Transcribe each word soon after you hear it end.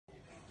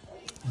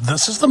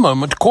This is the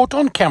moment caught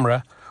on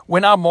camera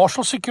when our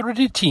marshal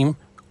security team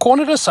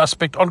cornered a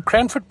suspect on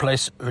Cranford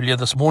Place earlier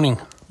this morning.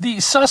 The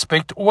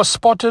suspect was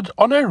spotted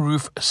on a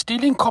roof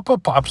stealing copper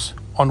pipes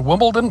on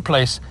Wimbledon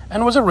Place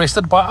and was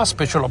arrested by our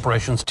special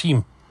operations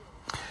team.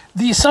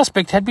 The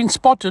suspect had been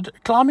spotted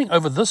climbing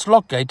over this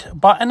lock gate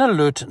by an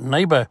alert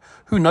neighbour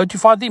who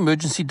notified the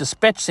emergency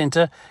dispatch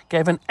centre,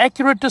 gave an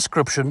accurate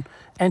description,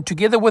 and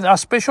together with our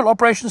special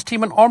operations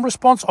team and armed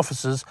response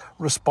officers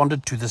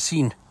responded to the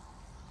scene.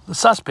 The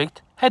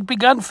suspect had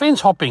begun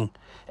fence hopping,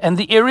 and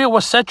the area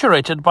was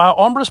saturated by our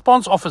armed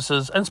response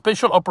officers and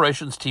special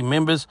operations team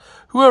members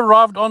who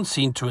arrived on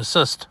scene to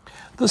assist.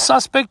 The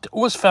suspect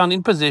was found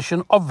in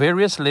possession of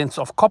various lengths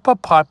of copper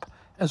pipe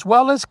as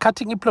well as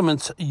cutting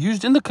implements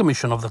used in the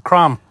commission of the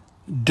crime.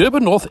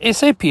 Durban North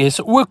SAPS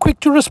were quick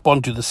to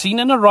respond to the scene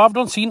and arrived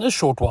on scene a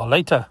short while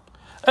later.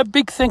 A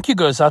big thank you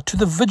goes out to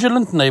the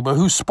vigilant neighbour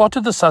who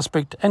spotted the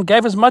suspect and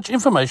gave as much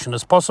information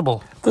as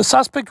possible. The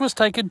suspect was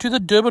taken to the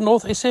Durban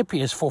North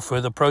SAPS for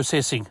further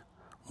processing.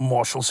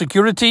 Marshal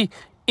security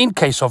in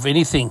case of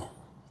anything.